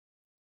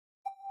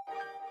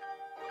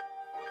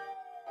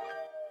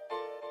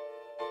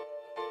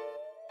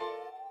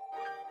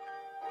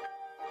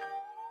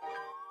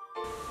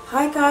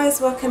Hi guys,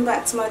 welcome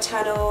back to my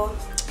channel.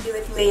 You're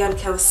with me, I'm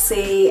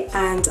Kelsey,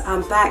 and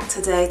I'm back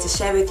today to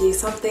share with you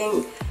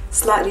something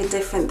slightly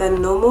different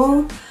than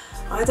normal.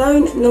 I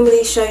don't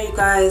normally show you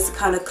guys the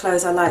kind of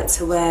clothes I like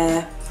to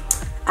wear,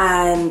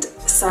 and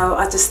so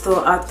I just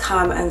thought I'd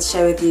come and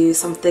share with you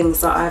some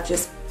things that I've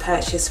just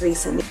purchased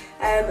recently.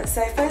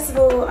 So first of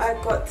all, I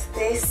got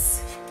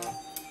this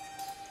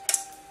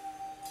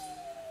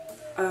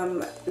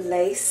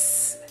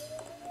lace,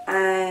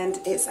 and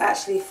it's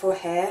actually for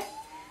hair,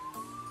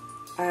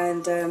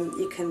 and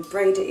you can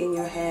braid it in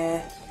your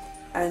hair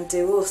and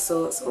do all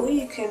sorts, or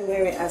you can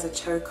wear it as a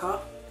choker,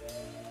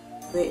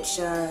 which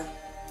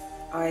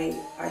I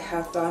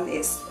have done.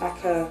 It's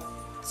like a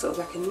sort of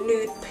like a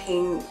nude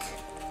pink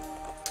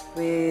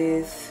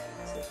with,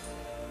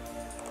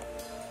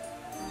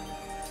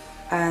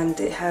 and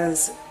it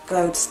has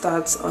gold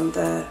studs on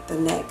the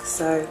neck,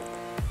 so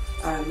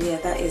yeah,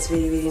 that is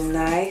really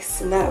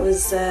nice, and that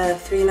was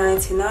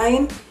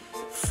 $3.99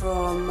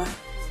 from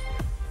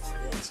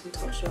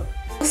Topshop.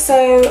 Also,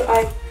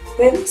 I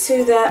went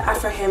to the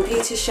Afro Hair and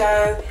Beauty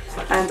show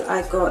and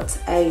I got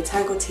a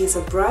Tangle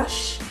Teeser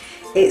brush.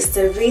 It's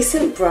the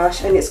recent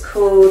brush and it's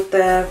called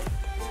the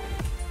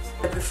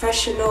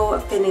Professional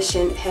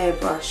Finishing Hair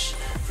Brush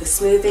for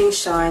smoothing,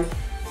 shine,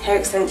 hair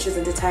extensions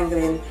and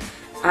detangling.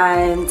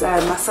 And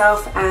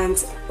myself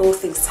and All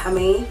Things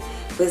Tammy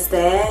was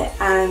there,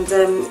 and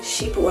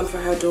she bought one for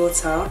her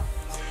daughter,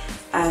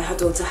 and her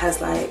daughter has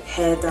like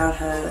hair down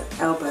her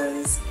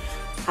elbows.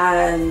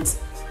 And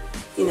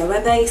you know,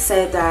 when they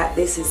said that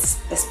this is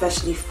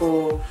especially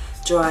for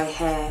dry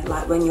hair,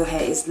 like when your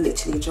hair is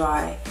literally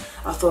dry,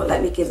 I thought,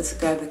 let me give this a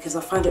go, because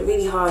I find it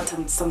really hard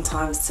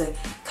sometimes to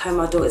comb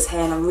my daughter's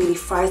hair, and I'm really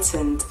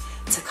frightened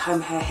to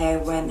comb her hair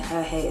when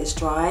her hair is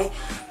dry.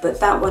 But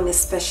that one is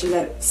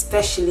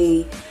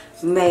specially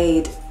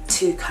made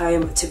to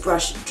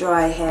brush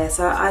dry hair.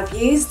 So I've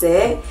used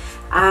it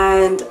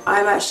and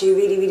I'm actually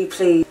really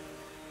pleased.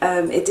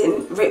 It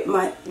didn't rip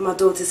my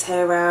daughter's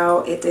hair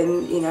out, it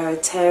didn't, you know,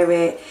 tear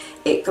it.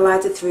 It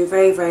glided through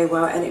very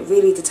well, and it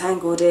really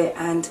detangled it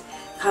and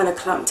kind of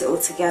clumped it all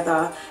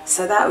together.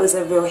 So that was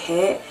a real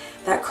hit.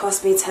 That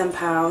cost me £10.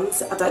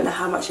 I don't know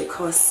how much it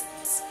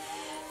costs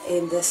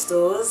in the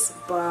stores,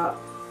 but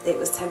it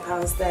was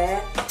 £10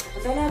 there.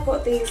 And then I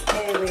got these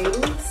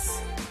earrings,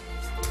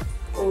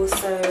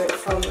 also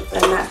from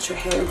the Natural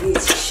Hair and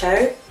Beauty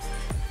show,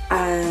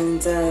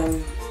 and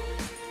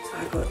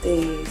I got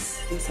these.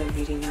 These are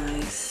really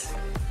nice.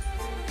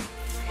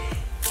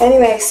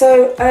 Anyway,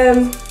 so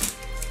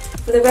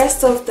for the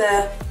rest of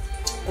the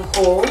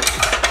haul,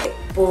 I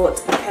bought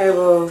a pair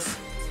of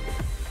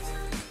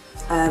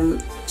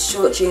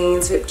short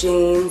jeans, ripped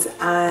jeans,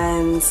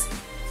 and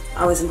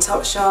I was in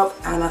Topshop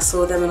and I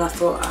saw them and I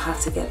thought I have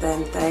to get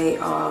them.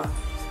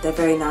 They're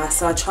very nice.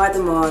 So I tried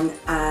them on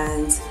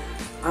and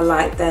I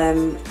like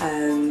them.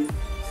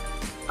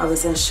 I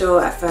was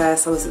unsure at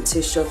first. I wasn't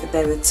too sure if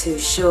they were too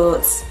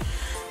short,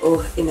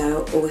 or you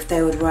know, or if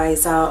they would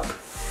rise up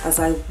as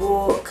I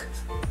walk.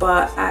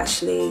 But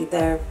actually,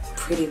 they're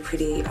pretty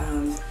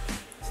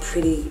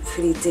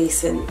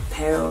decent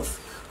pair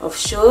of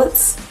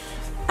shorts.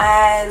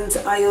 And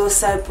I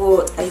also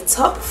bought a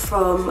top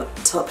from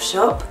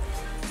Topshop,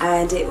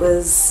 and it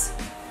was,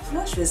 how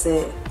much was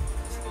it?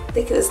 I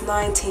think it was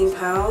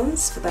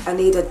 £19 for that. I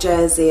need a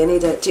jersey, I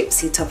need a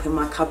Gypsy top in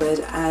my cupboard,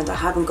 and I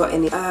haven't got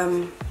any.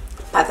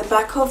 At the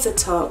back of the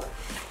top,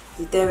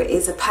 there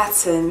is a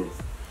pattern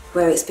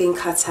where it's been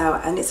cut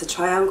out, and it's a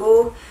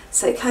triangle,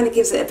 so it kind of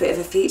gives it a bit of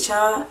a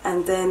feature.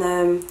 And then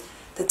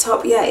the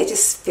top, yeah, it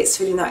just fits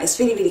really nice. It's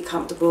really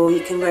comfortable.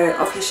 You can wear it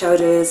off your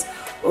shoulders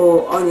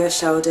or on your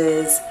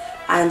shoulders,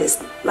 and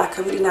it's like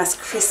a really nice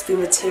crispy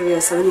material,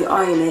 so when you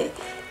iron it,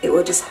 it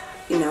will just,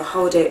 you know,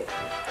 hold it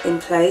in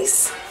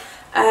place.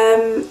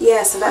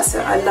 Yeah, so that's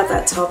it. I love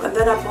that top. And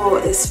then I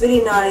bought this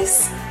really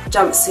nice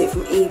jumpsuit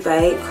from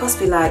eBay. It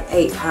cost me like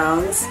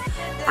 £8,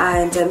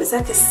 and it's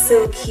like a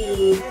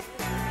silky,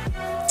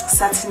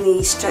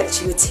 satiny,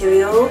 stretchy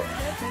material.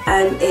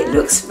 It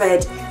looks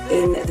red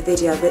in the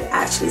video, but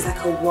actually it's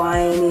like a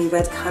winey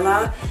red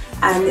colour,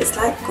 and it's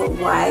like got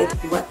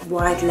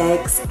wide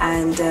legs,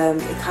 and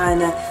it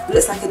kind of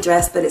looks like a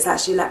dress, but it's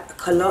actually like a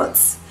culotte.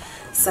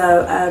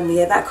 So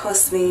yeah, that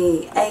cost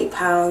me £8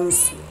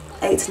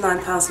 to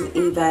 £9 from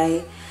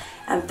eBay.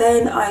 And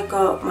then I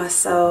got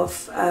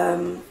myself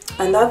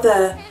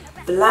another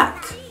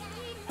black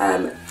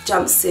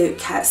jumpsuit,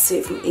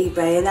 catsuit from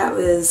eBay, and that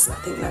was, I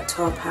think, like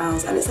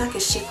 £12, and it's like a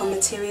chiffon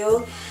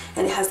material,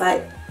 and it has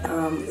like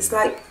it's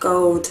like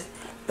gold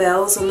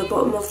bells on the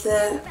bottom of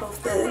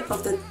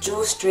the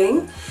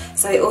drawstring,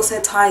 so it also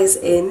ties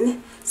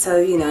in, so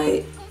you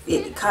know,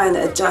 it kind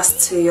of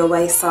adjusts to your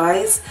waist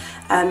size.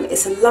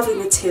 It's a lovely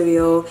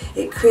material.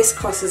 It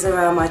crisscrosses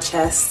around my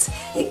chest,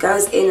 it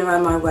goes in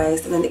around my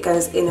waist, and then it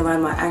goes in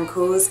around my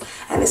ankles,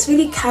 and it's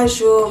really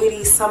casual,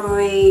 really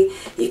summery.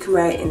 You can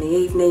wear it in the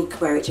evening, you can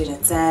wear it during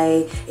the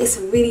day. It's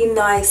a really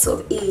nice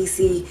sort of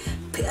easy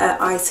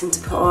item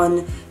to put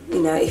on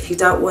you know, if you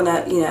don't want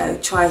to, you know,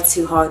 try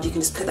too hard, you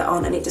can just put that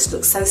on and it just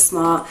looks so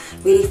smart,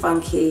 really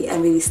funky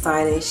and really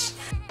stylish.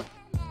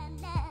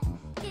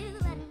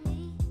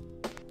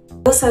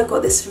 Also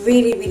got this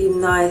really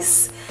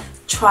nice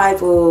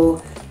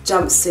tribal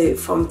jumpsuit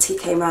from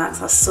TK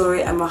Maxx. I saw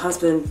it and my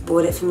husband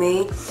bought it for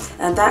me,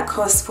 and that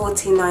cost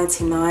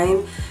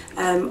 $14.99.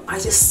 I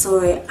just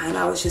saw it and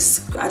I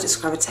just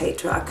gravitated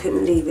to it. I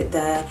couldn't leave it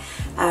there.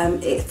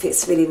 It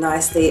fits really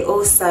nicely. It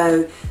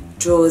also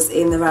draws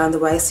in around the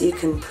waist, so you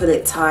can pull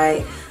it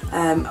tight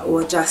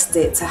or adjust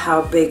it to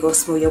how big or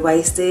small your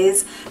waist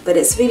is. But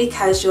it's really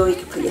casual. You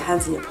can put your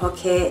hands in your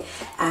pocket,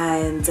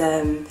 and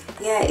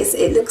yeah,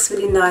 it looks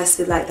really nice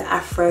with like the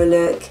afro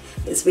look.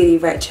 It's really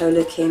retro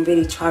looking,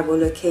 really tribal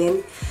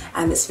looking,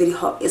 and it's really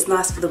hot. It's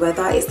nice for the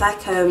weather. It's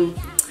like a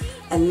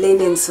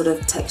linen sort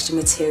of texture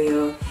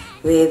material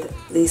with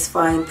these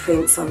fine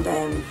prints on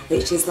them,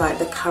 which is like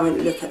the current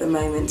look at the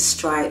moment,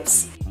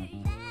 stripes.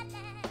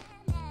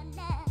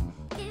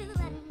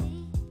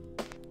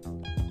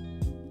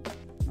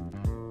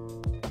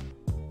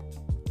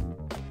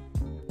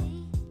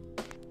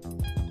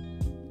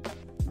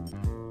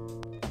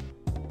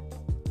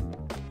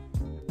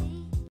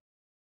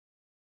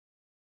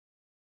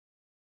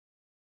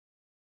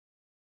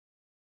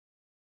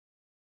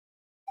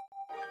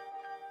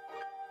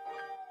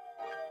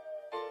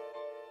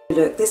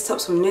 Look, this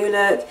top's from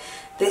Nude.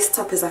 This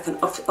top is like an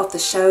off the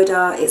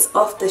shoulder. It's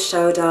off the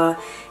shoulder.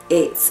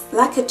 It's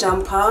like a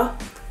jumper,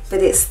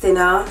 but it's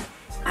thinner,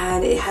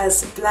 and it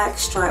has black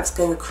stripes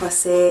going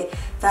across it.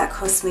 That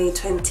cost me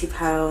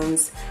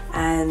 £20,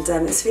 and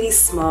it's really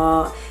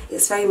smart.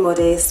 It's very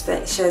modest,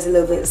 but it shows a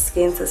little bit of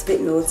skin, so it's a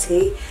bit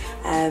naughty,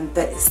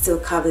 but it still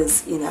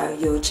covers, you know,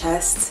 your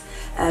chest.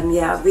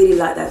 Yeah, I really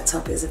like that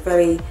top. It's a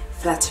very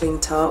flattering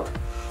top.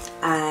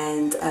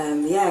 And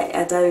yeah,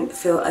 I don't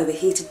feel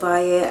overheated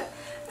by it.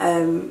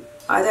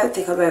 I don't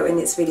think I wear it when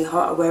it's really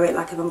hot. I wear it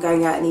like if I'm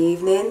going out in the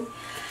evening.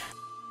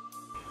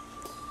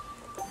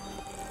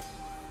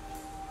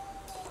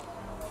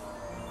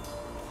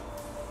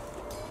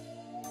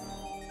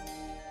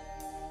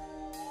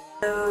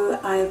 So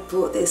I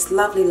bought this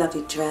lovely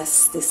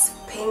dress, this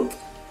pink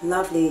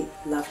lovely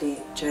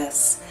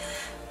dress.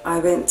 I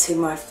went to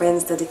my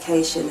friend's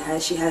dedication.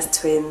 She has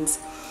twins,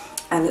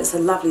 and it was a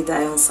lovely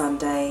day on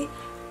Sunday.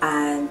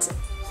 And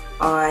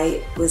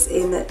I was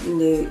in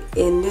New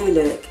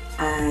Look,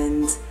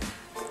 and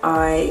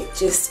I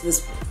just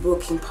was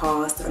walking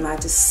past and I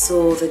just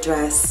saw the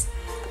dress,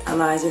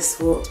 and I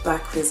just walked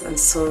backwards and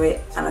saw it,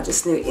 and I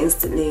just knew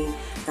instantly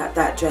that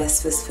that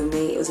dress was for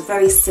me. It was a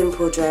very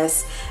simple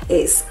dress.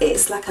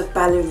 It's like a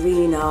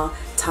ballerina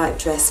type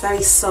dress,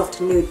 very soft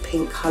nude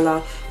pink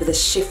colour with a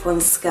chiffon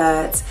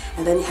skirt,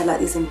 and then you had like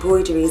these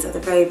embroideries at the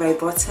very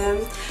bottom,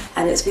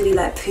 and it's really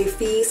like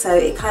poofy, so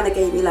it kind of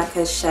gave me like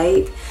a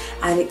shape,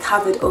 and it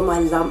covered all my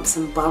lumps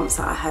and bumps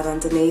that I had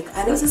underneath,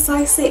 and it was a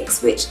size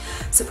 6, which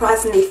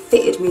surprisingly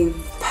fitted me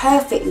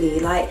perfectly.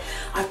 Like,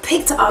 I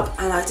picked it up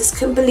and I just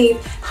couldn't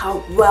believe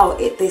how well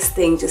this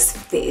thing just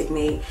fitted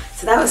me.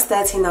 So that was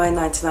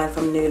 $39.99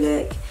 from New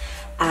Look,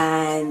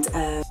 and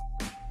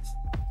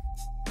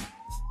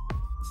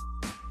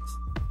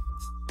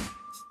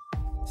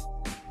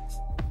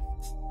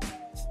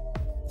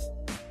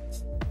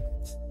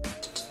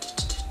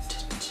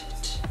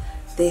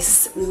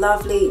this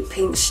lovely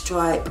pink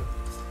stripe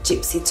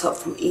gypsy top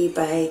from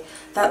eBay.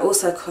 That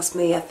also cost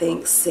me, I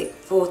think,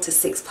 £4 to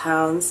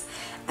 £6.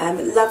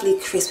 Lovely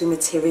crispy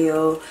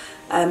material,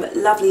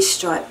 lovely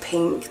stripe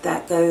pink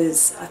that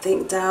goes, I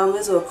think,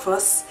 downwards or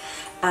across,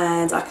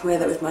 and I can wear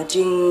that with my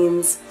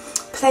jeans.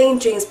 Plain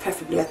jeans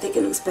preferably. I think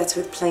it looks better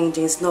with plain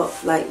jeans, not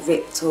like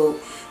ripped or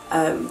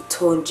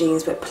torn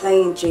jeans, but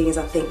plain jeans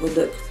I think would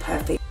look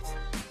perfect.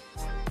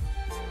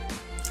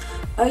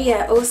 Oh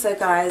yeah, also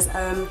guys,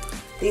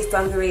 these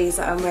dungarees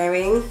that I'm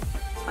wearing,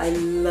 I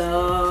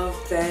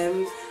love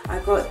them. I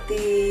got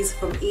these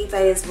from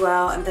eBay as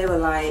well, and they were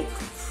like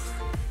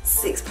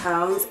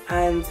 £6,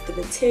 and the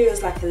material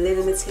is like a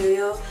linen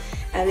material,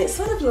 and it's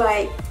sort of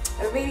like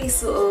a really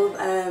sort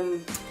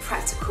of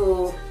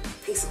practical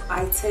piece of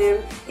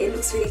item. It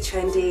looks really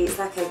trendy. It's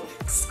like a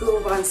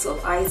school run sort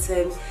of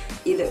item.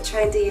 You look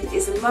trendy.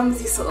 It's a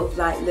mumsy sort of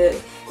like look.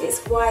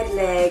 It's wide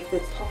leg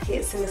with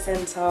pockets in the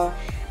centre,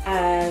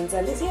 and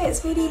yeah,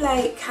 it's really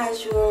like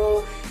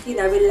casual, you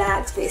know,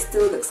 relaxed, but it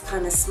still looks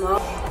kind of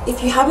smart.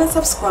 If you haven't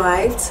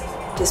subscribed,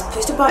 just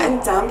push the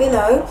button down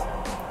below,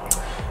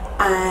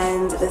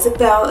 and there's a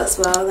bell as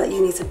well that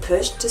you need to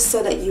push, just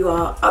so that you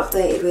are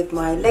updated with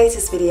my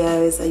latest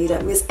videos, so you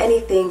don't miss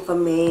anything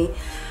from me.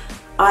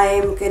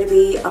 I'm going to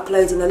be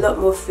uploading a lot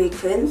more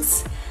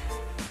frequent.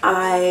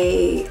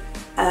 I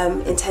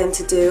intend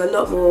to do a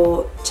lot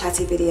more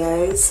chatty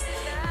videos.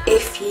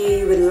 If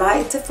you would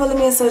like to follow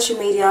me on social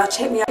media,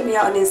 check me out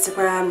on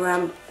Instagram, where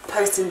I'm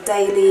posting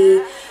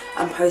daily.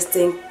 I'm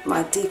posting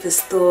my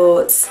deepest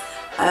thoughts,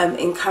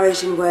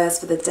 encouraging words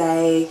for the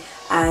day,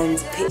 and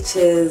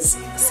pictures,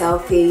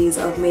 selfies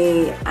of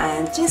me,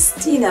 and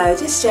just, you know,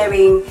 just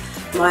sharing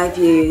my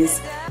views.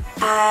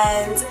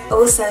 and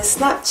also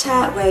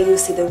Snapchat, where you'll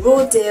see the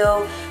raw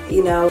deal,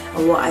 you know,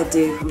 and what I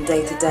do from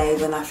day to day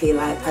when I feel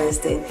like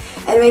posting.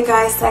 Anyway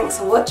guys, thanks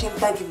for watching.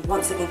 Thank you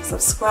once again for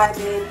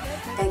subscribing.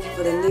 Thank you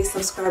for the new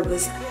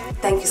subscribers.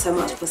 Thank you so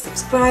much for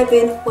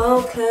subscribing.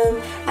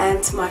 Welcome.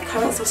 And to my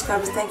current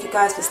subscribers, thank you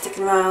guys for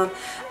sticking around,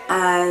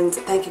 and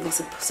thank you for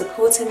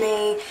supporting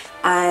me,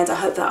 and I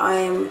hope that I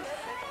am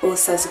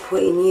also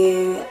supporting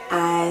you,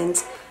 and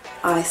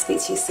I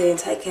speak to you soon.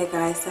 Take care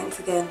guys. Thanks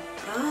again.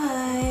 Bye.